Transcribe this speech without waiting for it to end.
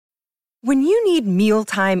When you need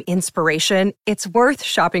mealtime inspiration, it's worth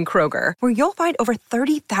shopping Kroger, where you'll find over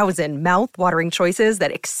 30,000 mouth-watering choices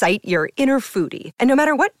that excite your inner foodie. And no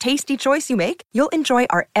matter what tasty choice you make, you'll enjoy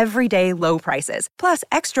our everyday low prices, plus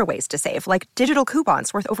extra ways to save, like digital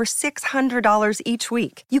coupons worth over $600 each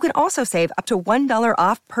week. You can also save up to $1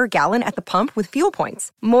 off per gallon at the pump with fuel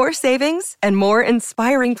points. More savings and more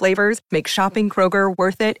inspiring flavors make shopping Kroger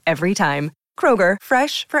worth it every time. Kroger,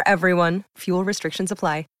 fresh for everyone. Fuel restrictions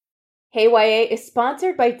apply. Hey YA is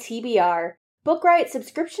sponsored by TBR, Book Riot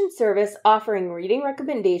subscription service offering reading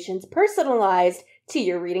recommendations personalized to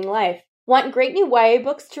your reading life. Want great new YA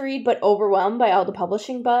books to read but overwhelmed by all the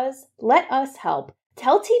publishing buzz? Let us help.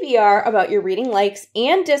 Tell TBR about your reading likes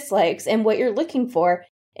and dislikes and what you're looking for,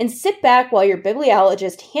 and sit back while your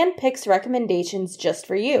bibliologist handpicks recommendations just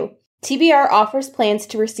for you. TBR offers plans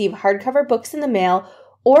to receive hardcover books in the mail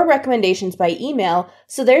or recommendations by email,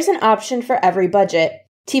 so there's an option for every budget.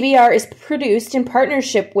 TBR is produced in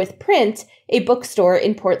partnership with Print, a bookstore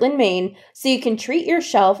in Portland, Maine, so you can treat your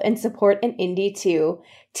shelf and support an indie too.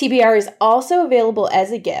 TBR is also available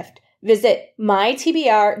as a gift. Visit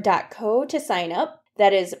mytbr.co to sign up.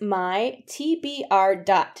 That is mytbr.co.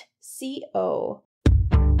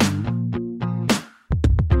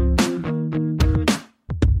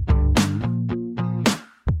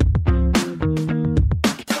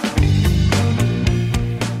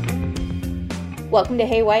 Welcome to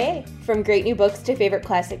Hey YA. From great new books to favorite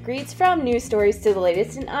classic reads, from news stories to the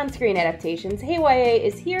latest in on-screen adaptations, Hey YA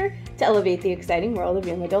is here to elevate the exciting world of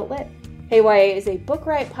young adult lit. Hey YA is a Book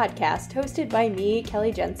Riot podcast hosted by me,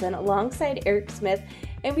 Kelly Jensen, alongside Eric Smith,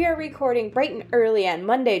 and we are recording bright and early on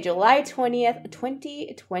Monday, July 20th,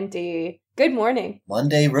 2020. Good morning.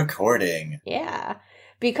 Monday recording. Yeah,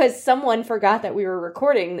 because someone forgot that we were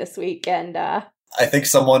recording this week, and I think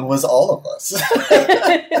someone was all of us.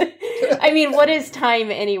 I mean, what is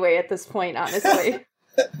time anyway at this point, honestly?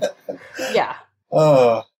 Yeah.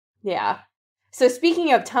 Oh. Yeah. So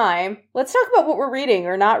speaking of time, let's talk about what we're reading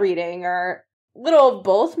or not reading, or a little of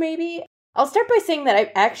both, maybe. I'll start by saying that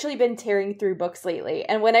I've actually been tearing through books lately.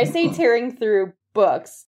 And when I say tearing through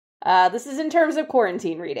books, this is in terms of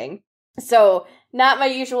quarantine reading. So not my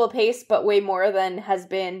usual pace, but way more than has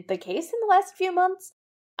been the case in the last few months.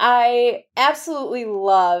 I absolutely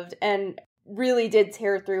loved and really did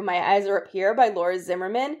tear through My Eyes Are Up Here by Laura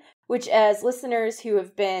Zimmerman, which, as listeners who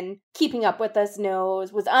have been keeping up with us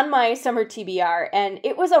knows, was on my summer TBR, and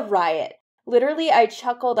it was a riot. Literally, I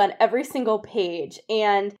chuckled on every single page,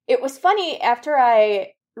 and it was funny, after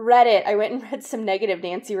I read it, I went and read some negative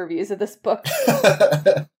Nancy reviews of this book.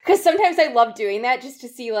 Because sometimes I love doing that just to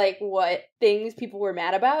see, like, what things people were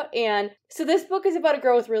mad about. And so this book is about a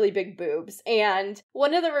girl with really big boobs. And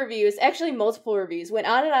one of the reviews, actually multiple reviews, went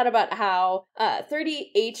on and on about how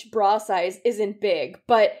 30H bra size isn't big.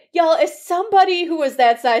 But y'all, as somebody who was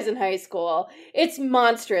that size in high school, it's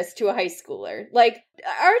monstrous to a high schooler. Like,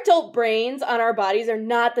 our adult brains on our bodies are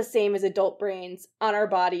not the same as adult brains on our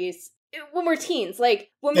bodies when we're teens. Like,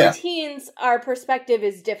 when we're teens, our perspective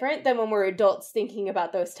is different than when we're adults thinking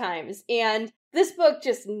about those times. And this book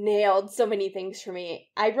just nailed so many things for me.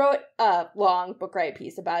 I wrote a long Book Riot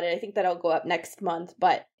piece about it. I think that'll go up next month,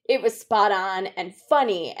 but it was spot on and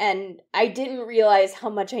funny, and I didn't realize how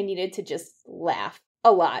much I needed to just laugh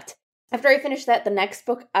a lot. After I finished that, the next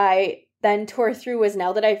book I then tore through was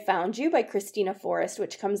Now That I've Found You by Christina Forrest,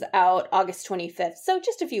 which comes out August 25th, so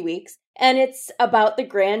just a few weeks. And it's about the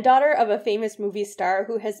granddaughter of a famous movie star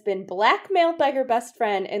who has been blackmailed by her best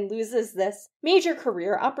friend and loses this major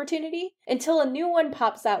career opportunity until a new one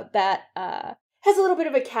pops out that has a little bit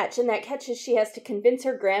of a catch, and that catch is she has to convince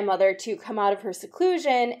her grandmother to come out of her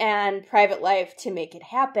seclusion and private life to make it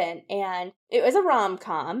happen. And it was a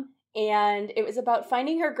rom-com, and it was about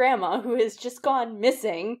finding her grandma, who has just gone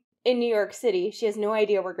missing in New York City. She has no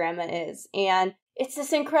idea where grandma is. And it's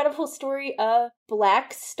this incredible story of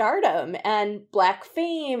Black stardom and Black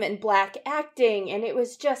fame and Black acting, and it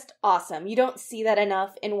was just awesome. You don't see that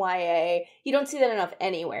enough in YA. You don't see that enough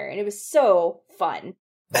anywhere, and it was so fun.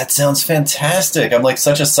 That sounds fantastic. I'm like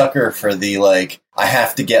such a sucker for the I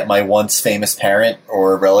have to get my once famous parent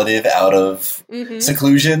or relative out of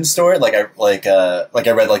seclusion story. I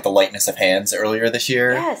read The Lightness of Hands earlier this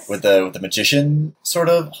year. Yes. With the magician sort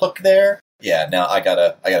of hook there. Yeah, now I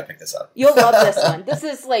gotta pick this up. You'll love this one. This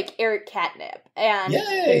is like Eric Catnip, and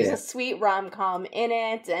there's a sweet rom-com in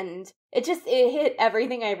it, and it hit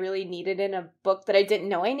everything I really needed in a book that I didn't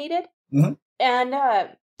know I needed. Mm-hmm. And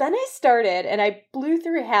then I started, and I blew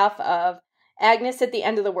through half of Agnes at the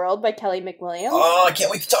End of the World by Kelly McWilliams. Oh, I can't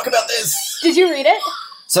wait to talk about this! Did you read it?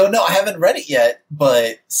 So no, I haven't read it yet,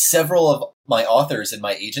 but several of my authors in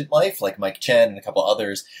my agent life, like Mike Chen and a couple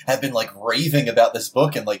others, have been like raving about this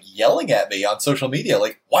book and like yelling at me on social media,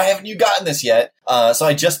 like, why haven't you gotten this yet? So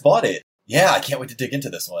I just bought it. Yeah, I can't wait to dig into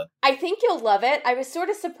this one. I think you'll love it. I was sort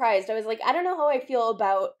of surprised. I was like, I don't know how I feel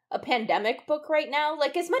about a pandemic book right now.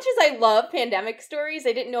 Like, as much as I love pandemic stories,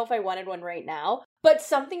 I didn't know if I wanted one right now. But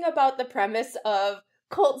something about the premise of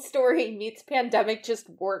cult story meets pandemic just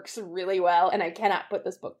works really well, and I cannot put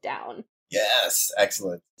this book down. Yes,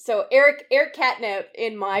 excellent. So Eric Catnip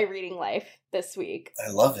in my reading life this week.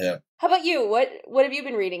 I love him. How about you? What have you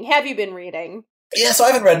been reading? Have you been reading? Yeah, so I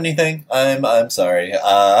haven't read anything. I'm sorry.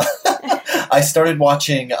 I started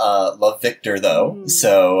watching Love Victor though,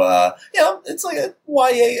 so it's like a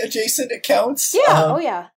YA adjacent. It counts. Yeah,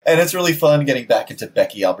 yeah. And it's really fun getting back into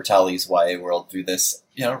Becky Albertalli's YA world through this,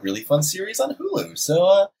 really fun series on Hulu.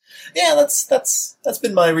 So that's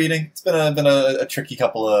been my reading. It's been a tricky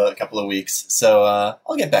couple of weeks, so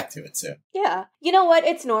I'll get back to it soon. Yeah, you know what?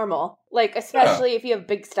 It's normal. Like, especially if you have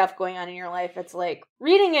big stuff going on in your life, it's like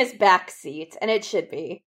reading is backseat, and it should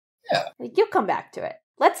be. Yeah, like, you'll come back to it.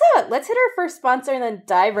 Let's hit our first sponsor and then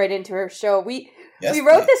dive right into our show. We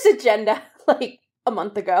wrote this agenda like a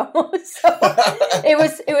month ago, so it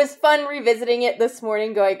was fun revisiting it this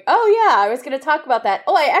morning. Going, oh yeah, I was going to talk about that.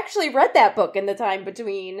 Oh, I actually read that book in the time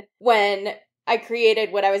between when I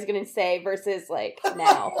created what I was going to say versus like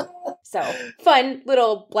now. So fun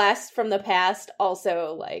little blast from the past.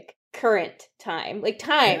 Also like current time, like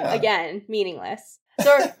time again, meaningless.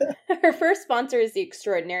 So our first sponsor is The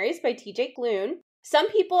Extraordinaries by TJ Klune.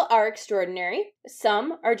 Some people are extraordinary,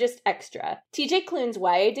 some are just extra. TJ Klune's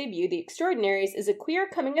YA debut, The Extraordinaries, is a queer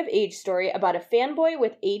coming-of-age story about a fanboy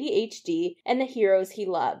with ADHD and the heroes he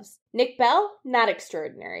loves. Nick Bell, not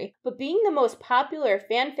extraordinary, but being the most popular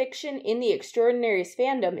fanfiction in the Extraordinaries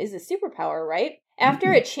fandom is a superpower, right?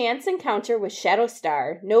 After a chance encounter with Shadow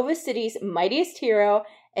Star, Nova City's mightiest hero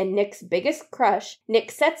and Nick's biggest crush, Nick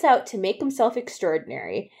sets out to make himself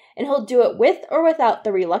extraordinary, and he'll do it with or without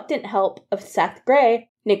the reluctant help of Seth Grey,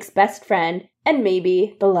 Nick's best friend, and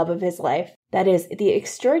maybe the love of his life. That is The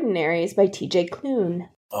Extraordinaries by TJ Klune.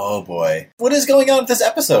 Oh boy. What is going on with this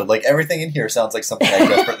episode? Like, everything in here sounds like something I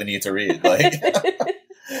desperately need to read. Like,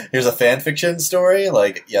 here's a fan fiction story?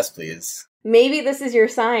 Like, yes, please. Maybe this is your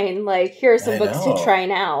sign. Like, here are some books to try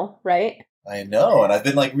now, right? I know, and I've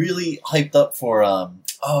been, like, really hyped up for,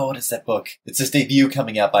 what is that book? It's this debut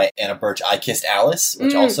coming out by Anna Birch, I Kissed Alice,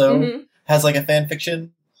 which also has, like, a fan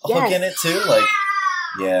fiction hook in it, too. Like,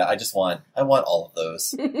 yeah, I want all of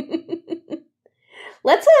those.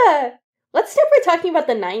 Let's start by talking about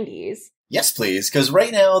the 90s. Yes, please, because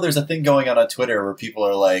right now there's a thing going on Twitter where people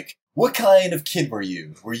are like, what kind of kid were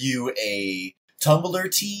you? Were you a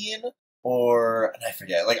Tumblr teen? Or, and I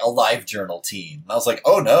forget, like a LiveJournal teen? And I was like,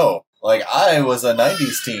 oh no, like I was a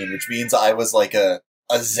 90s teen, which means I was like a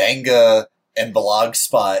Zanga and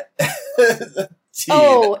Blogspot teen.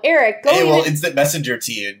 Oh, Eric, go AOL Instant Messenger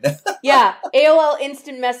teen. Yeah, AOL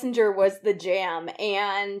Instant Messenger was the jam,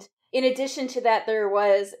 and in addition to that, there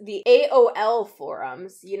was the AOL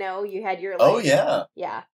forums. You know, you had your, like, oh yeah.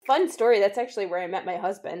 Yeah. Fun story, that's actually where I met my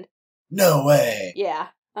husband. No way. Yeah,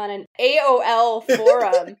 on an AOL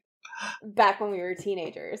forum. Back when we were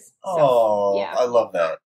teenagers. So, yeah. I love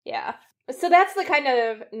that. Yeah. So that's the kind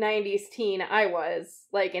of 90s teen I was,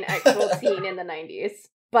 like an actual teen in the 90s.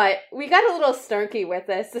 But we got a little snarky with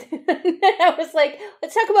this. I was like,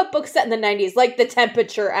 let's talk about books set in the 90s, like The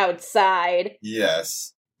Temperature Outside.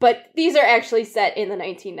 Yes. But these are actually set in the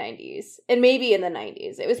 1990s, and maybe in the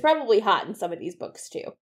 90s. It was probably hot in some of these books,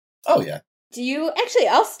 too. Oh, yeah.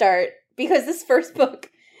 I'll start, because this first book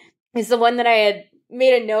is the one that I had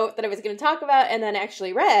made a note that I was going to talk about and then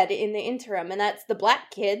actually read in the interim, and that's The Black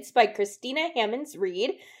Kids by Christina Hammonds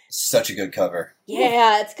Reed. Such a good cover.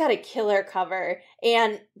 Yeah, it's got a killer cover,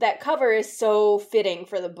 and that cover is so fitting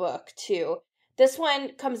for the book, too. This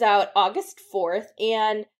one comes out August 4th,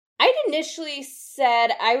 and I'd initially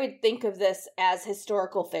said I would think of this as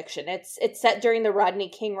historical fiction. It's set during the Rodney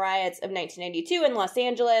King riots of 1992 in Los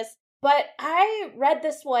Angeles, but I read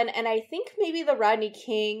this one, and I think maybe the Rodney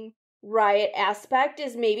King riot aspect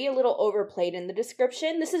is maybe a little overplayed in the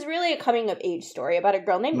description. This is really a coming-of-age story about a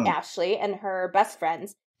girl named Ashley and her best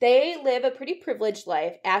friends. They live a pretty privileged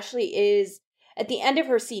life. Ashley is at the end of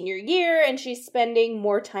her senior year, and she's spending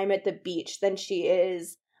more time at the beach than she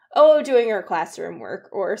is, doing her classroom work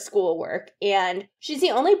or school work. And she's the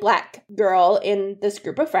only black girl in this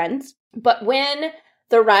group of friends. But when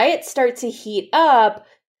the riots start to heat up,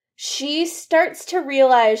 she starts to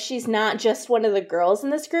realize she's not just one of the girls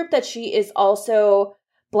in this group, that she is also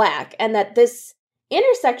black, and that this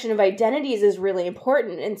intersection of identities is really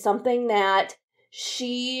important and something that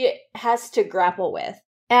she has to grapple with.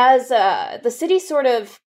 As the city sort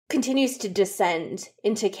of continues to descend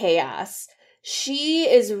into chaos, she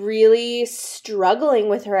is really struggling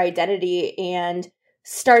with her identity and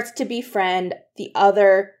starts to befriend the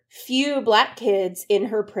other few Black kids in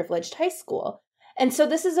her privileged high school. And so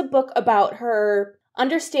this is a book about her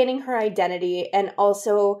understanding her identity and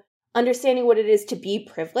also understanding what it is to be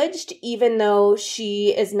privileged, even though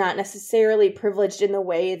she is not necessarily privileged in the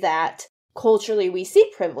way that culturally we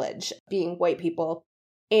see privilege, being white people.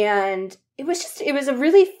 And it was a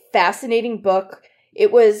really fascinating book.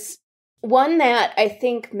 It was one that I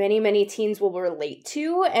think many, many teens will relate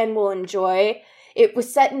to and will enjoy. It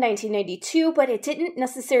was set in 1992, but it didn't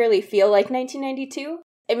necessarily feel like 1992.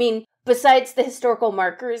 I mean, besides the historical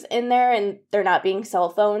markers in there and there not being cell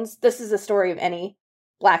phones, this is a story of any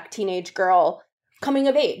Black teenage girl coming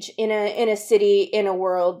of age in a city, in a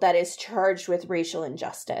world that is charged with racial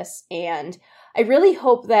injustice. And I really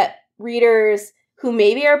hope that readers who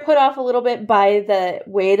maybe are put off a little bit by the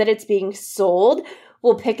way that it's being sold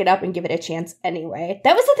will pick it up and give it a chance anyway.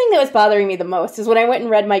 That was the thing that was bothering me the most, is when I went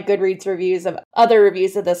and read my Goodreads reviews of other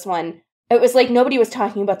reviews of this one, it was like nobody was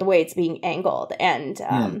talking about the way it's being angled, and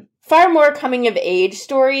far more coming of age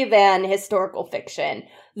story than historical fiction,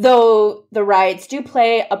 though the riots do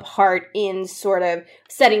play a part in sort of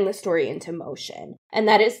setting the story into motion. And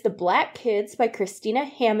that is The Black Kids by Christina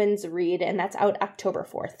Hammonds Reed, and that's out October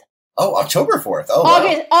 4th. Oh, October 4th. Oh,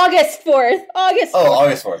 August 4th. August 4th. Oh,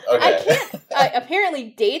 August 4th. Okay. I can't, apparently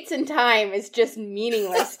dates and time is just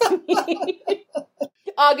meaningless to me.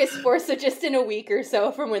 August 4th, so just in a week or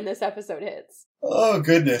so from when this episode hits. Oh,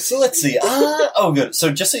 goodness. So let's see. Good.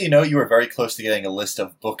 So just so you know, you were very close to getting a list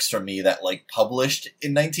of books from me that, like, published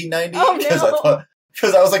in 1990. Oh, no.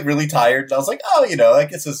 Because I was, like, really tired. And I was like, I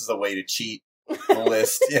guess this is a way to cheat the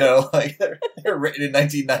list, like, they're written in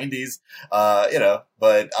 1990s,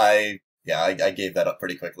 but I gave that up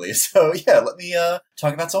pretty quickly. So, let me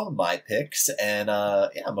talk about some of my picks, and,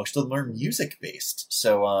 most of them are music-based.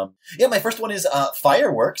 So, my first one is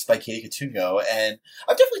Fireworks by Katie Katungo, and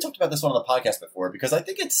I've definitely talked about this one on the podcast before, because I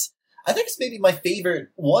think it's maybe my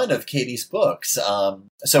favorite one of Katie's books.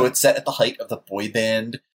 So it's set at the height of the boy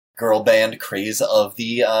band, girl band craze of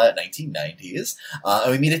the 1990s.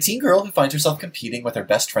 And we meet a teen girl who finds herself competing with her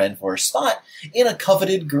best friend for a spot in a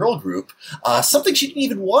coveted girl group, something she didn't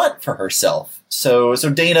even want for herself. So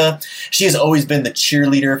Dana, she has always been the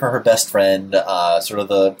cheerleader for her best friend, sort of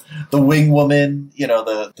the wing woman,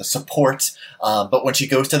 the support. But when she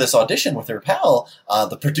goes to this audition with her pal,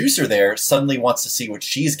 the producer there suddenly wants to see what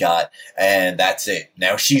she's got, and that's it.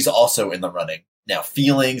 Now she's also in the running. Now,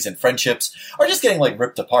 feelings and friendships are just getting,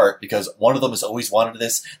 ripped apart because one of them has always wanted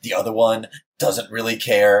this, the other one doesn't really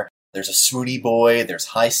care. There's a swoony boy, there's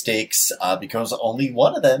high stakes, because only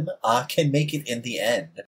one of them can make it in the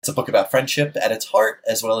end. It's a book about friendship at its heart,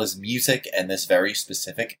 as well as music and this very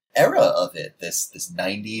specific era of it, this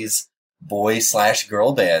 90s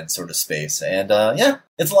boy/girl band sort of space. And,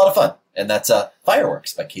 it's a lot of fun. And that's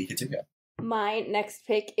Fireworks by Katie Katungo. My next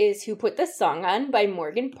pick is Who Put This Song On by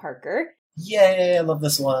Morgan Parker. Yay, I love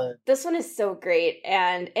this one. This one is so great,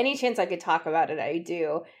 and any chance I could talk about it, I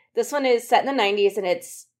do. This one is set in the 90s, and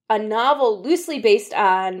it's a novel loosely based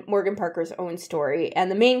on Morgan Parker's own story, and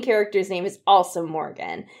the main character's name is also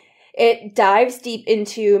Morgan. It dives deep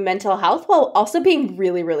into mental health while also being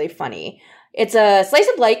really, really funny. It's a slice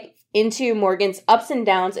of life into Morgan's ups and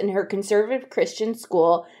downs in her conservative Christian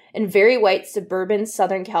school and very white suburban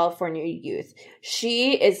Southern California youth.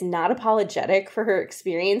 She is not apologetic for her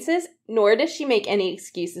experiences, nor does she make any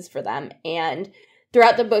excuses for them. And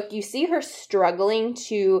throughout the book, you see her struggling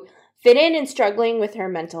to fit in and struggling with her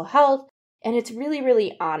mental health, and it's really,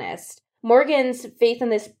 really honest. Morgan's faith in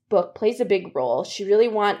this book plays a big role. She really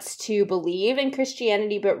wants to believe in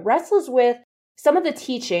Christianity, but wrestles with some of the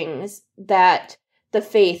teachings that the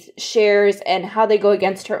faith shares and how they go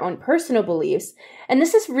against her own personal beliefs. And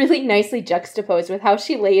this is really nicely juxtaposed with how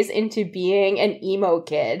she lays into being an emo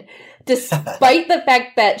kid, despite the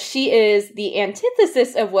fact that she is the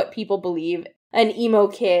antithesis of what people believe an emo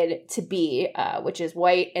kid to be, which is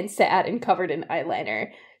white and sad and covered in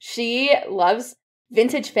eyeliner. She loves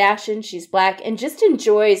vintage fashion, she's Black, and just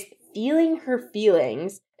enjoys feeling her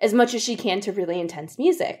feelings as much as she can to really intense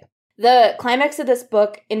music. The climax of this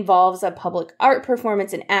book involves a public art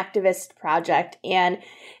performance and activist project, and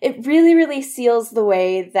it really, really seals the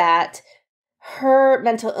way that her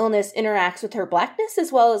mental illness interacts with her Blackness,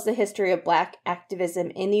 as well as the history of Black activism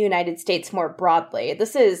in the United States more broadly.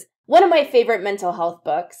 This is one of my favorite mental health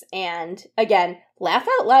books, and again, laugh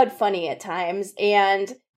out loud funny at times,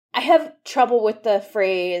 and I have trouble with the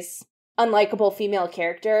phrase unlikable female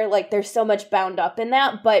character. Like, there's so much bound up in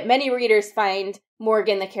that, but many readers find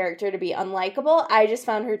Morgan, the character, to be unlikable. I just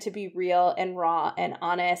found her to be real and raw and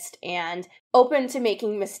honest and open to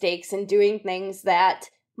making mistakes and doing things that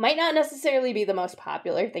might not necessarily be the most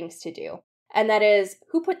popular things to do. And that is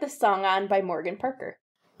Who Put This Song On by Morgan Parker.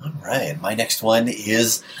 All right. My next one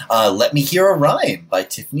is Let Me Hear a Rhyme by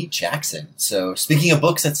Tiffany Jackson. So speaking of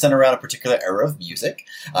books that center around a particular era of music,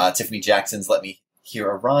 Tiffany Jackson's Let Me Hear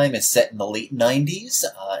a Rhyme is set in the late 90s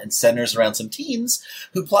and centers around some teens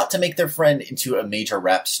who plot to make their friend into a major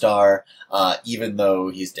rap star, even though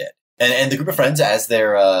he's dead. And the group of friends, as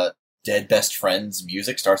their dead best friend's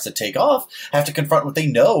music starts to take off, have to confront what they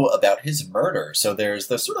know about his murder. So there's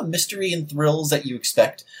the sort of mystery and thrills that you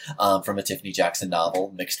expect from a Tiffany Jackson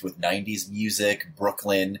novel, mixed with 90s music,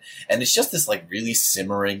 Brooklyn, and it's just this like really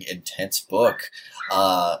simmering, intense book.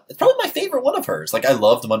 It's probably my favorite one of hers. Like, I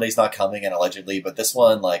loved Monday's Not Coming and Allegedly, but this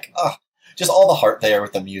one, like, just all the heart there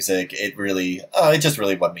with the music. It really, it just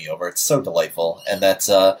really won me over. It's so delightful. And that's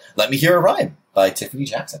Let Me Hear a Rhyme by Tiffany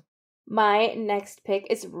Jackson. My next pick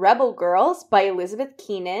is Rebel Girls by Elizabeth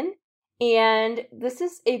Keenan, and this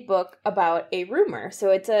is a book about a rumor. So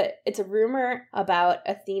it's a rumor about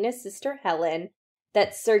Athena's sister Helen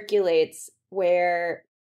that circulates, where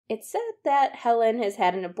it's said that Helen has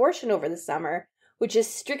had an abortion over the summer, which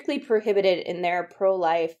is strictly prohibited in their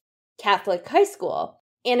pro-life Catholic high school.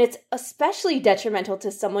 And it's especially detrimental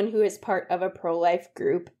to someone who is part of a pro-life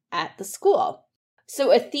group at the school.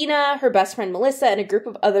 So Athena, her best friend Melissa, and a group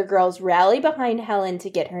of other girls rally behind Helen to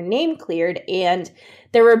get her name cleared, and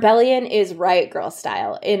their rebellion is Riot Girl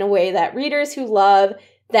style, in a way that readers who love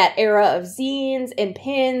that era of zines and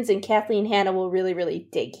pins and Kathleen Hanna will really, really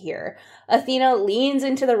dig here. Athena leans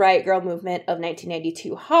into the Riot Girl movement of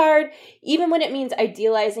 1992 hard, even when it means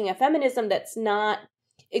idealizing a feminism that's not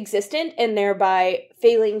existent and thereby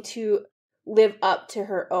failing to live up to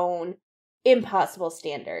her own impossible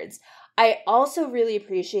standards. I also really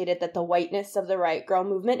appreciated that the whiteness of the Riot Girl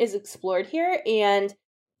movement is explored here and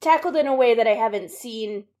tackled in a way that I haven't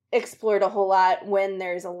seen explored a whole lot when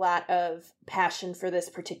there's a lot of passion for this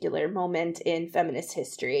particular moment in feminist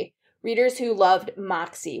history. Readers who loved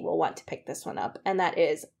Moxie will want to pick this one up, and that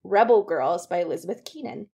is Rebel Girls by Elizabeth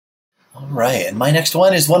Keenan. All right, and my next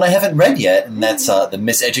one is one I haven't read yet, and that's The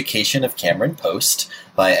Miseducation of Cameron Post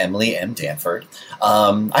by Emily M. Danford.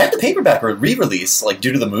 I have the paperback re-release, like,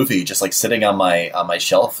 due to the movie, just like sitting on my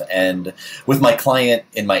shelf, and with my client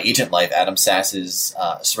in my agent life, Adam Sass's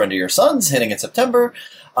Surrender Your Sons, hitting in September,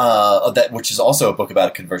 which is also a book about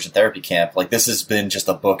a conversion therapy camp. Like, this has been just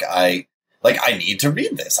a book I need to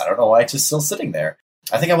read this. I don't know why it's just still sitting there.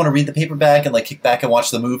 I think I want to read the paperback and like kick back and watch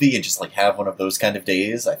the movie and just like have one of those kind of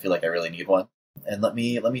days. I feel like I really need one. And let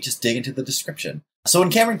me just dig into the description. So when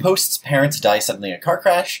Cameron Post's parents die suddenly in a car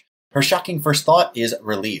crash, her shocking first thought is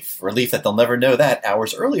relief. Relief that they'll never know that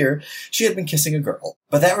hours earlier she had been kissing a girl.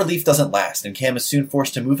 But that relief doesn't last, and Cam is soon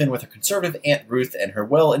forced to move in with her conservative Aunt Ruth and her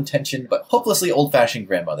well-intentioned but hopelessly old-fashioned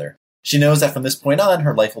grandmother. She knows that from this point on,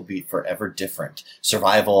 her life will be forever different.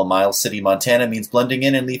 Survival in Miles City, Montana means blending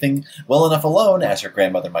in and leaving well enough alone, as her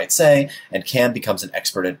grandmother might say, and Cam becomes an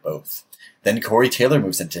expert at both. Then Corey Taylor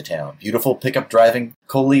moves into town. Beautiful pickup driving,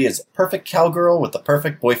 Coley is a perfect cowgirl with the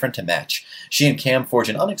perfect boyfriend to match. She and Cam forge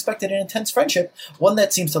an unexpected and intense friendship, one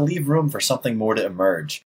that seems to leave room for something more to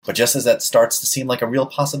emerge. But just as that starts to seem like a real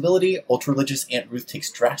possibility, ultra-religious Aunt Ruth takes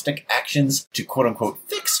drastic actions to quote-unquote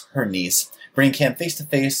fix her niece, bringing Cam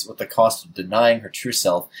face-to-face with the cost of denying her true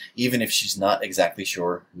self, even if she's not exactly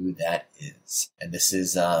sure who that is. And this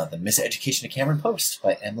is The Miseducation of Cameron Post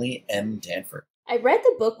by Emily M. Danford. I read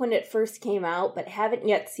the book when it first came out, but haven't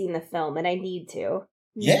yet seen the film, and I need to.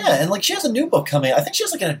 Yeah, and like she has a new book coming out. I think she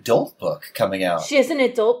has like an adult book coming out. She has an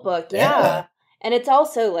adult book, yeah. And it's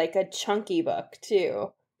also like a chunky book,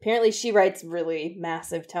 too. Apparently she writes really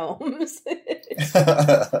massive tomes.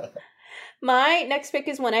 My next pick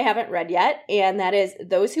is one I haven't read yet, and that is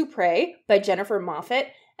Those Who Pray by Jennifer Moffat.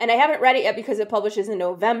 And I haven't read it yet because it publishes in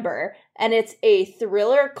November, and it's a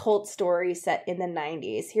thriller cult story set in the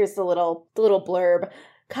 90s. Here's the little blurb.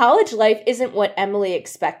 College life isn't what Emily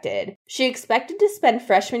expected. She expected to spend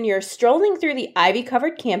freshman year strolling through the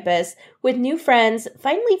ivy-covered campus with new friends,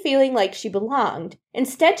 finally feeling like she belonged.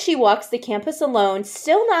 Instead, she walks the campus alone,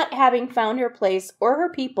 still not having found her place or her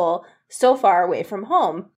people, so far away from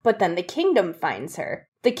home. But then the Kingdom finds her.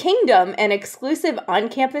 The Kingdom, an exclusive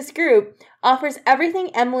on-campus group, offers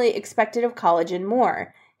everything Emily expected of college and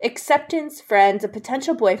more. Acceptance, friends, a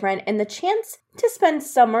potential boyfriend, and the chance to spend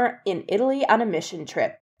summer in Italy on a mission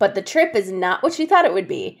trip. But the trip is not what she thought it would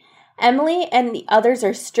be. Emily and the others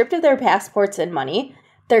are stripped of their passports and money.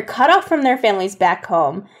 They're cut off from their families back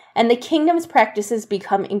home, and the kingdom's practices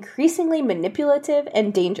become increasingly manipulative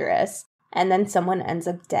and dangerous. And then someone ends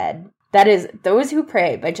up dead. That is Those Who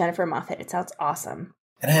Pray by Jennifer Moffat. It sounds awesome.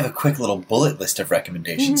 And I have a quick little bullet list of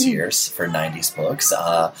recommendations here for 90s books.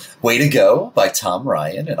 Way to Go by Tom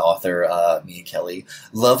Ryan, an author me and Kelly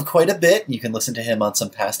love quite a bit. You can listen to him on some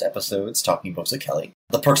past episodes, Talking Books with Kelly.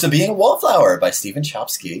 The Perks of Being a Wallflower by Stephen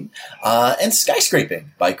Chbosky. And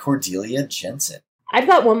Skyscraping by Cordelia Jensen. I've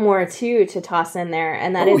got one more, too, to toss in there,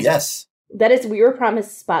 and that is We Were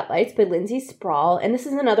Promised Spotlights by Lindsay Sproul. And this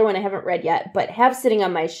is another one I haven't read yet, but have sitting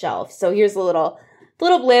on my shelf. So here's a little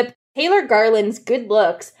blip. Taylor Garland's good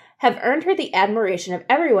looks have earned her the admiration of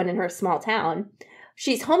everyone in her small town.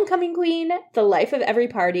 She's homecoming queen, the life of every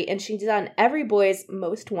party, and she's on every boy's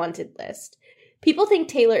most wanted list. People think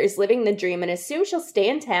Taylor is living the dream and assume she'll stay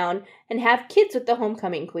in town and have kids with the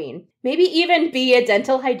homecoming queen. Maybe even be a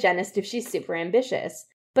dental hygienist if she's super ambitious.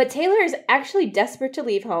 But Taylor is actually desperate to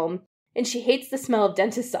leave home, and she hates the smell of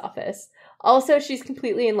dentist's office. Also, she's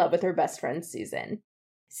completely in love with her best friend, Susan.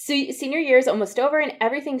 Senior year is almost over and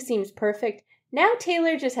everything seems perfect. Now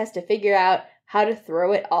Taylor just has to figure out how to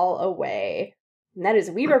throw it all away. And that is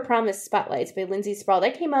We Were Promised Spotlights by Lindsay Sproul.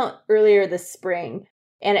 That came out earlier this spring.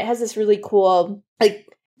 And it has this really cool,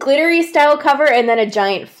 glittery style cover and then a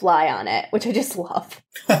giant fly on it, which I just love.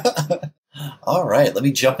 All right, let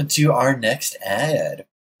me jump into our next ad.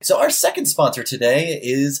 So our second sponsor today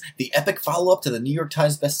is the epic follow-up to the New York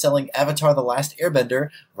Times bestselling Avatar: The Last Airbender,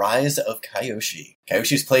 Rise of Kyoshi.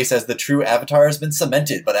 Kyoshi's place as the true Avatar has been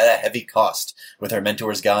cemented, but at a heavy cost. With her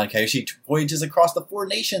mentors gone, Kyoshi voyages across the 4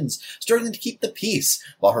 nations, struggling to keep the peace.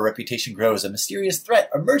 While her reputation grows, a mysterious threat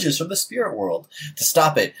emerges from the spirit world. To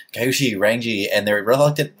stop it, Kyoshi, Rangi, and their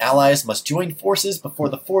reluctant allies must join forces before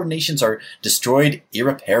the 4 nations are destroyed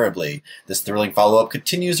irreparably. This thrilling follow-up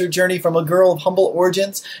continues her journey from a girl of humble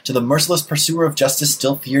origins to the merciless pursuer of justice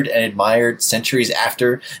still feared and admired centuries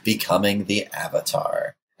after becoming the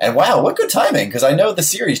Avatar. And wow, what good timing, because I know the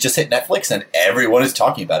series just hit Netflix and everyone is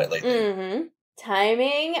talking about it lately. Mm-hmm.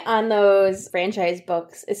 Timing on those franchise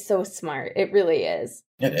books is so smart. It really is.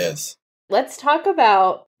 It is. Let's talk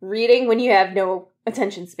about reading when you have no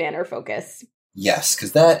attention span or focus. Yes,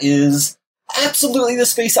 because that is absolutely the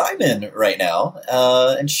space I'm in right now.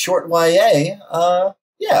 And short YA,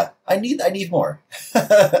 yeah, I need more.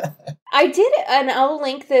 I did, and I'll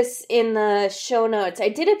link this in the show notes. I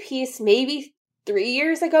did a piece maybe 3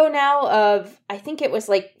 years ago now of, I think it was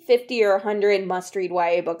 50 or 100 must-read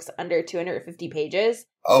YA books under 250 pages.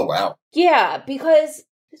 Oh, wow. Yeah, because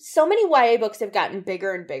so many YA books have gotten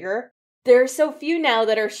bigger and bigger. There are so few now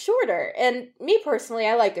that are shorter. And me personally,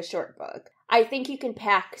 I like a short book. I think you can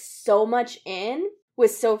pack so much in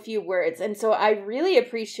with so few words. And so I really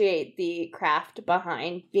appreciate the craft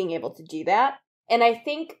behind being able to do that. And I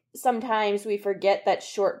think sometimes we forget that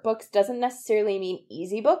short books doesn't necessarily mean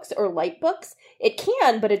easy books or light books. It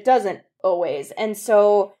can, but it doesn't always. And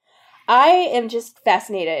so I am just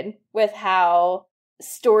fascinated with how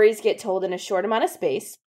stories get told in a short amount of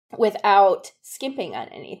space without skimping on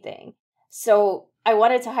anything. So I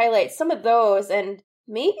wanted to highlight some of those, and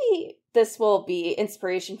maybe this will be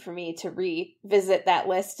inspiration for me to revisit that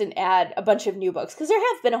list and add a bunch of new books, because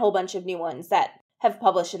there have been a whole bunch of new ones that have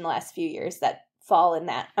published in the last few years that fall in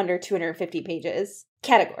that under 250 pages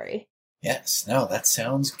category. Yes, no, that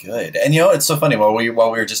sounds good. And it's so funny, while we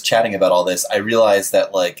were just chatting about all this, I realized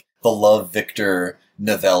that the Love Victor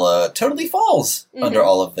novella totally falls under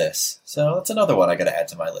all of this. So that's another one I got to add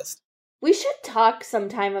to my list. We should talk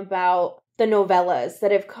sometime about the novellas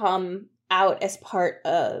that have come out as part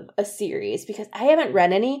of a series, because I haven't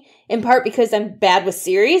read any, in part because I'm bad with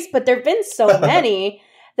series, but there have been so many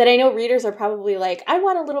that I know readers are probably like, I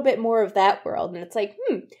want a little bit more of that world. And it's like,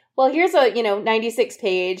 well, here's a,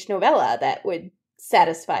 96-page novella that would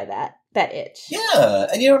satisfy that itch. Yeah.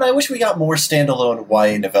 And, and I wish we got more standalone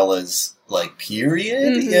YA novellas,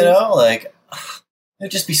 period,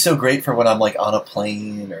 it'd just be so great for when I'm, on a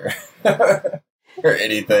plane or or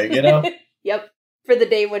anything, Yep. For the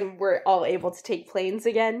day when we're all able to take planes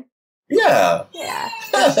again. Yeah. Yeah,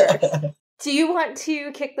 for sure. Do you want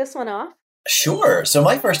to kick this one off? Sure. So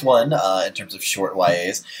my first one, in terms of short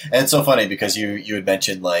YAs, and it's so funny because you had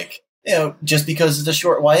mentioned, just because it's a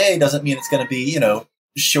short YA doesn't mean it's going to be,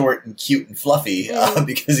 short and cute and fluffy,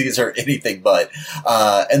 because these are anything but.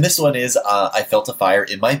 And this one is I Felt a Fire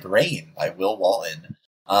in My Brain by Will Walton.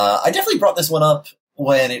 I definitely brought this one up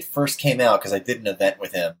when it first came out because I did an event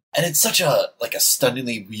with him. And it's such a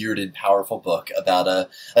stunningly weird and powerful book about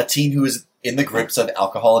a teen who is in the grips of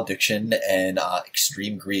alcohol addiction and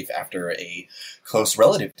extreme grief after a close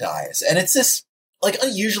relative dies. And it's this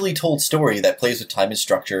unusually told story that plays with time and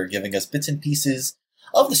structure, giving us bits and pieces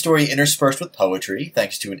of the story interspersed with poetry,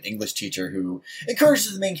 thanks to an English teacher who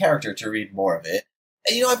encourages the main character to read more of it.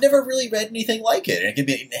 And, I've never really read anything like it, and it can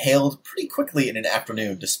be inhaled pretty quickly in an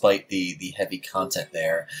afternoon, despite the heavy content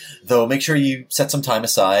there. Though, make sure you set some time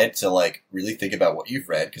aside to, really think about what you've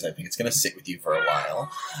read, because I think it's going to sit with you for a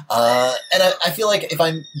while. And I feel like if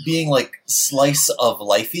I'm being, slice of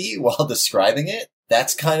lifey while describing it,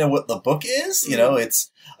 that's kind of what the book is.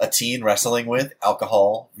 It's a teen wrestling with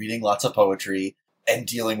alcohol, reading lots of poetry, and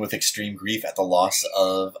dealing with extreme grief at the loss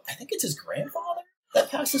of, I think it's his grandfather that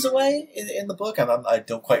passes away in the book. I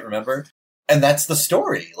don't quite remember. And that's the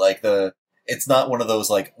story. It's not one of those,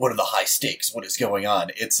 what are the high stakes? What is going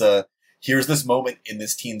on? It's here's this moment in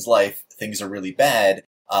this teen's life. Things are really bad.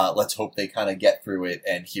 Let's hope they kind of get through it,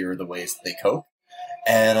 and here are the ways that they cope.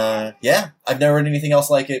 And, I've never read anything else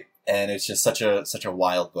like it. And it's just such a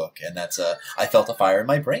wild book. And that's, I Felt a Fire in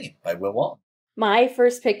My Brain by Will Wong. My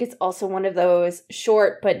first pick is also one of those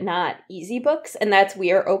short but not easy books, and that's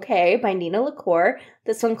We Are Okay by Nina LaCour.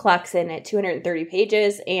 This one clocks in at 230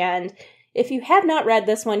 pages, and if you have not read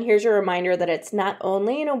this one, here's your reminder that it's not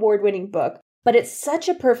only an award-winning book, but it's such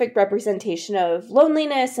a perfect representation of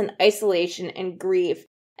loneliness and isolation and grief,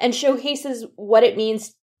 and showcases what it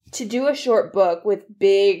means to do a short book with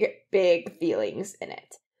big, big feelings in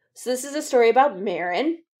it. So this is a story about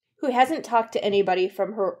Marin, who hasn't talked to anybody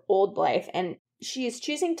from her old life, and she is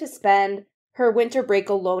choosing to spend her winter break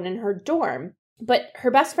alone in her dorm. But her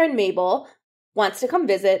best friend Mabel wants to come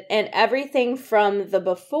visit, and everything from the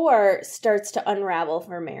before starts to unravel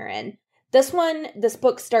for Marin. This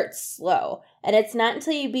book starts slow, and it's not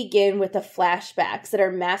until you begin with the flashbacks that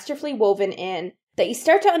are masterfully woven in that you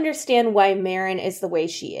start to understand why Marin is the way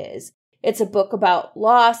she is. It's a book about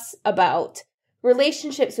loss, about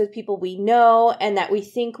relationships with people we know and that we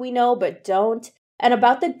think we know but don't, and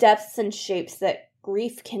about the depths and shapes that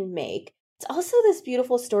grief can make. It's also this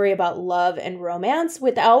beautiful story about love and romance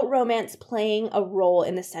without romance playing a role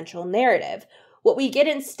in the central narrative. What we get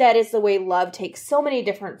instead is the way love takes so many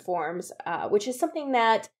different forms, which is something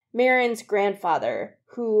that Marin's grandfather,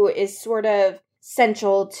 who is sort of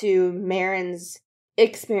central to Marin's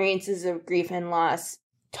experiences of grief and loss,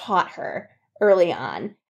 taught her early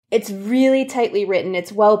on. It's really tightly written,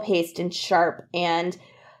 it's well-paced and sharp, and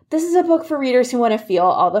this is a book for readers who want to feel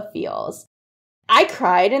all the feels. I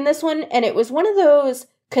cried in this one, and it was one of those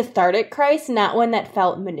cathartic cries, not one that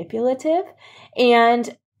felt manipulative,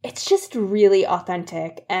 and it's just really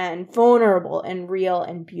authentic and vulnerable and real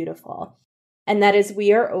and beautiful. And that is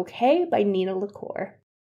We Are Okay by Nina LaCour.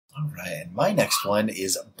 All right, and my next one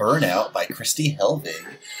is Burnout by Christy Helvig.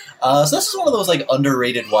 So this is one of those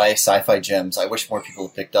underrated YA sci-fi gems I wish more people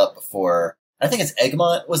had picked up before. I think it's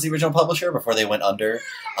Egmont was the original publisher before they went under.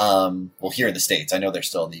 Here in the States. I know they're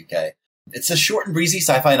still in the UK. It's a short and breezy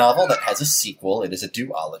sci-fi novel that has a sequel. It is a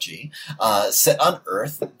duology set on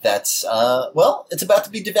Earth that's, it's about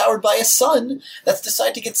to be devoured by a sun that's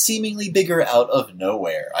decided to get seemingly bigger out of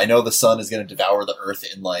nowhere. I know the sun is going to devour the Earth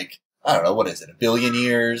in I don't know, what is it, 1 billion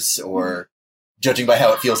years? Or, judging by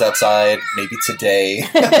how it feels outside, maybe today.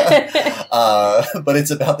 But it's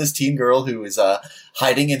about this teen girl who is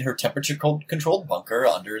hiding in her temperature-controlled bunker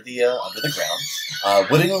under the ground,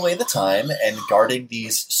 whittling away the time and guarding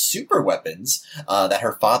these super weapons that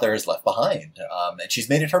her father has left behind. And she's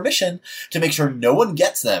made it her mission to make sure no one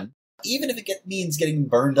gets them, even if it means getting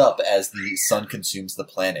burned up as the sun consumes the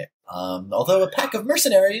planet. Although a pack of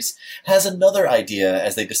mercenaries has another idea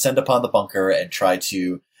as they descend upon the bunker and try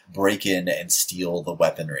to break in and steal the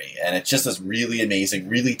weaponry. And it's just this really amazing,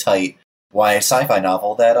 really tight YA sci-fi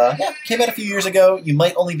novel that came out a few years ago. You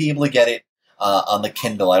might only be able to get it on the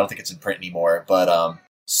Kindle. I don't think it's in print anymore, but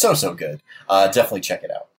so good. Definitely check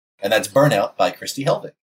it out. And that's Burnout by Christy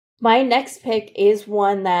Helvig. My next pick is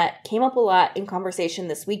one that came up a lot in conversation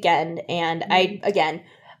this weekend, and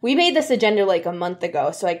we made this agenda a month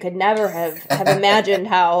ago, so I could never have imagined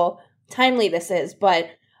how timely this is, but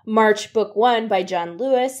March Book 1 by John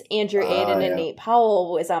Lewis, Andrew Aiden, and Nate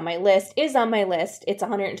Powell is on my list. It's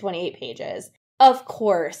 128 pages. Of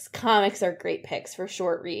course, comics are great picks for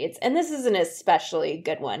short reads, and this is an especially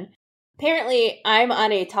good one. Apparently, I'm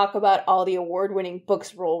on a talk about all the award-winning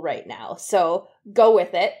books roll right now, so go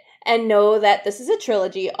with it. And know that this is a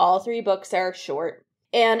trilogy. All 3 books are short.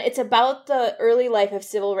 And it's about the early life of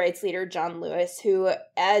civil rights leader John Lewis, who,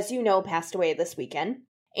 as you know, passed away this weekend.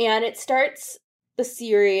 And it starts the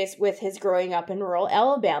series with his growing up in rural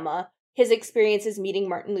Alabama, his experiences meeting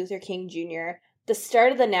Martin Luther King Jr., the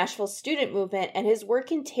start of the Nashville student movement, and his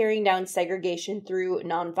work in tearing down segregation through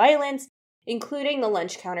nonviolence, including the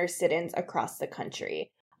lunch counter sit-ins across the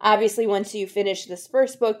country. Obviously, once you finish this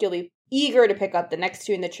first book, you'll be eager to pick up the next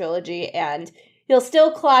two in the trilogy, and you'll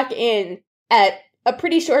still clock in at a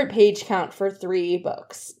pretty short page count for 3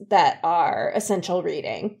 books that are essential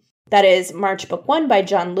reading. That is March Book 1 by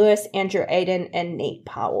John Lewis, Andrew Aydin, and Nate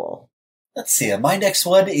Powell. Let's see. My next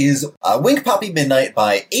one is Wink Poppy Midnight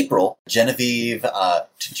by April Genevieve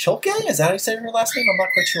Tucholke. Is that how you say her last name? I'm not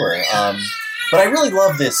quite sure. But I really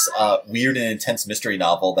love this weird and intense mystery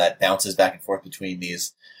novel that bounces back and forth between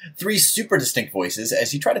these 3 super distinct voices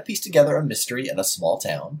as you try to piece together a mystery in a small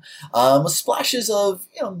town. Splashes of,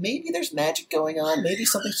 maybe there's magic going on, maybe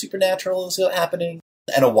something supernatural is happening,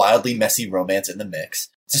 and a wildly messy romance in the mix.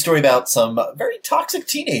 It's a story about some very toxic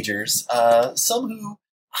teenagers, some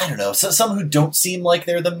who don't seem like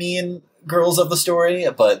they're the mean girls of the story,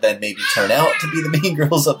 but then maybe turn out to be the mean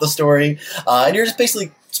girls of the story. And you're just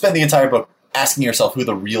basically spend the entire book asking yourself who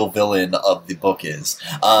the real villain of the book is.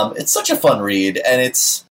 It's such a fun read, and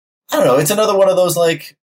it's another one of those,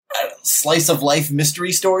 slice of life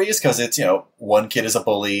mystery stories, because it's, one kid is a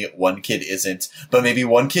bully, one kid isn't, but maybe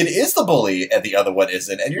one kid is the bully and the other one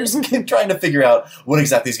isn't, and you're just trying to figure out what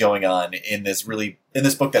exactly is going on in this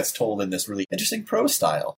book that's told in this really interesting prose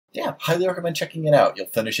style. Yeah, highly recommend checking it out. You'll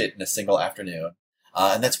finish it in a single afternoon.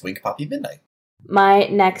 And that's Wink Poppy Midnight. My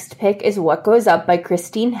next pick is What Goes Up by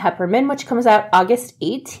Christine Hepperman, which comes out August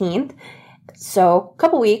 18th. So, a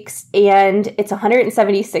couple weeks, and it's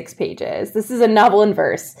 176 pages. This is a novel in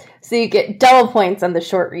verse, so you get double points on the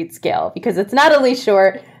short read scale, because it's not only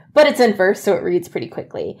short, but it's in verse, so it reads pretty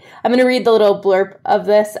quickly. I'm going to read the little blurb of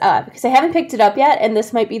this, because I haven't picked it up yet, and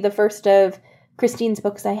this might be the first of Christine's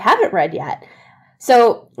books I haven't read yet.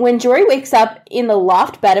 So, when Jory wakes up in the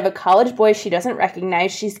loft bed of a college boy she doesn't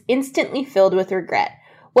recognize, she's instantly filled with regret.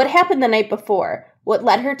 What happened the night before? What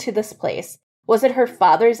led her to this place? Was it her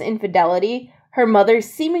father's infidelity, her mother's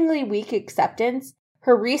seemingly weak acceptance,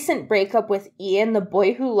 her recent breakup with Ian, the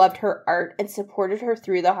boy who loved her art and supported her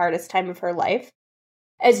through the hardest time of her life?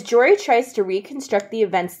 As Jory tries to reconstruct the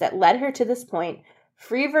events that led her to this point,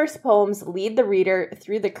 free verse poems lead the reader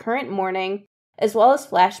through the current morning, as well as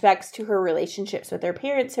flashbacks to her relationships with her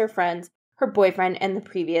parents, her friends, her boyfriend, and the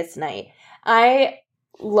previous night. I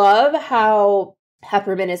love how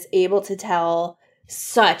Hepperman is able to tell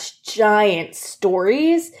such giant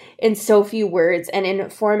stories in so few words and in a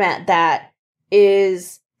format that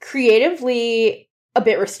is creatively a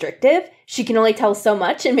bit restrictive. She can only tell so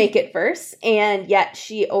much and make it verse, and yet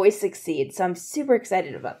she always succeeds. So I'm super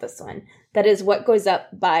excited about this one. That is What Goes Up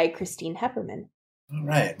by Christine Hepperman. All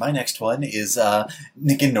right, my next one is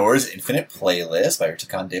Nick and Nora's Infinite Playlist by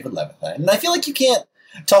Urtikon David Levithan. And I feel like you can't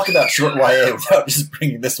talk about short YA without just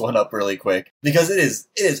bringing this one up really quick, because it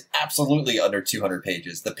is absolutely under 200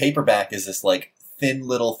 pages. The paperback is this thin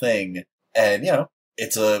little thing, and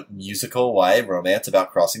it's a musical YA romance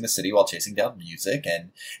about crossing the city while chasing down music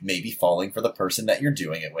and maybe falling for the person that you're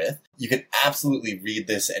doing it with. You could absolutely read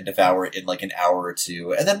this and devour it in an hour or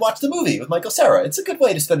two, and then watch the movie with Michael Cera. It's a good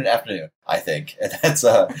way to spend an afternoon, I think. And that's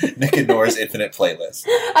Nick and Nora's Infinite Playlist.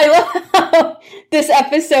 I love how this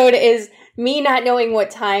episode is me not knowing what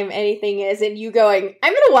time anything is, and you going,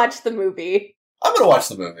 I'm going to watch the movie. I'm going to watch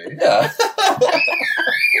the movie, yeah.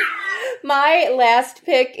 My last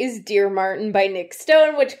pick is Dear Martin by Nick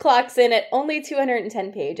Stone, which clocks in at only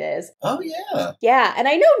 210 pages. Oh, yeah. Yeah, and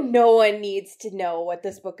I know no one needs to know what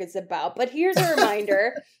this book is about, but here's a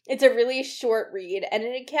reminder. It's a really short read, and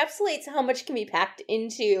it encapsulates how much can be packed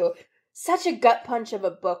into such a gut punch of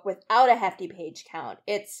a book without a hefty page count.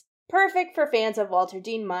 It's perfect for fans of Walter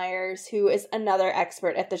Dean Myers, who is another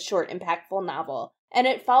expert at the short, impactful novel. And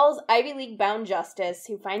it follows Ivy League-bound Justice,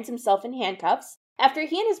 who finds himself in handcuffs after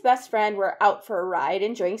he and his best friend were out for a ride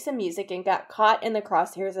enjoying some music and got caught in the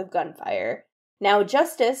crosshairs of gunfire. Now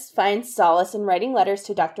Justice finds solace in writing letters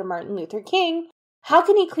to Dr. Martin Luther King. How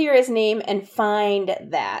can he clear his name and find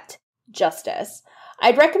that justice?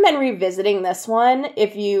 I'd recommend revisiting this one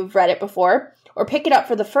if you've read it before, or pick it up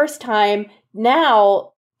for the first time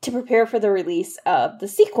now to prepare for the release of the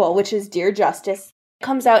sequel, which is Dear Justice. It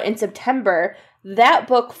comes out in September. That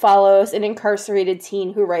book follows an incarcerated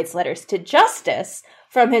teen who writes letters to Justice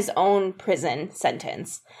from his own prison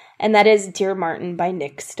sentence. And that is Dear Martin by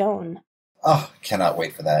Nick Stone. Oh, cannot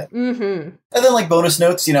wait for that. Mm-hmm. And then, bonus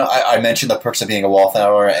notes, I mentioned The Perks of Being a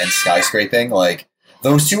Wallflower and Skyscraping.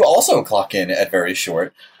 Those two also clock in at very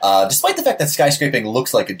short, despite the fact that Skyscraping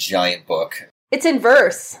looks like a giant book. It's in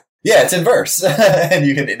verse. Yeah, it's in verse, and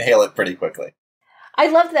you can inhale it pretty quickly. I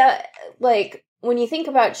love that, when you think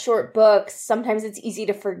about short books, sometimes it's easy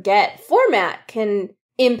to forget format can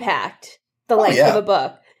impact the length of a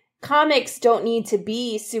book. Comics don't need to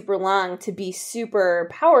be super long to be super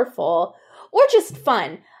powerful, or just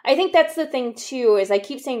fun. I think that's the thing, too, is I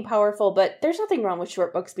keep saying powerful, but there's nothing wrong with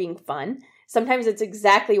short books being fun. Sometimes it's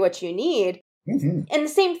exactly what you need. Mm-hmm. And the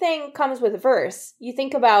same thing comes with verse. You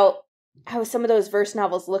think about how some of those verse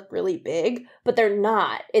novels look really big, but they're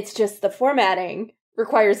not. It's just the formatting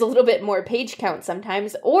requires a little bit more page count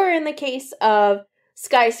sometimes. Or in the case of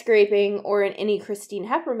Skyscraping or in any Christine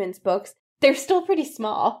Hepperman's books, they're still pretty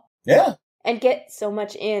small. Yeah. And get so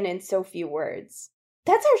much in so few words.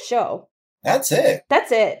 That's our show. That's it.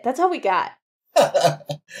 That's it. That's all we got.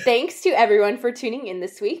 Thanks to everyone for tuning in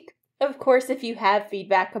this week. Of course, if you have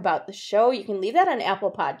feedback about the show, you can leave that on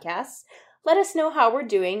Apple Podcasts. Let us know how we're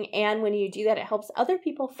doing, and when you do that, it helps other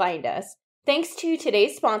people find us. Thanks to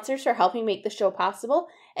today's sponsors for helping make the show possible,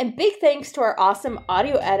 and big thanks to our awesome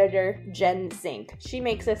audio editor, Jen Zink. She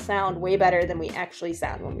makes us sound way better than we actually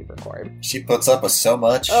sound when we record. She puts up with so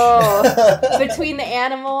much. Oh, between the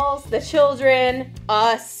animals, the children,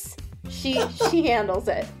 us, she handles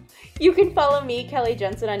it. You can follow me, Kelly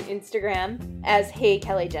Jensen, on Instagram as Hey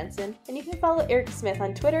Kelly Jensen, and you can follow Eric Smith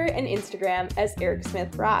on Twitter and Instagram as Eric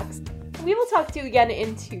Smith Rocks. We will talk to you again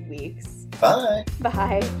in 2 weeks. Bye.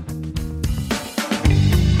 Bye.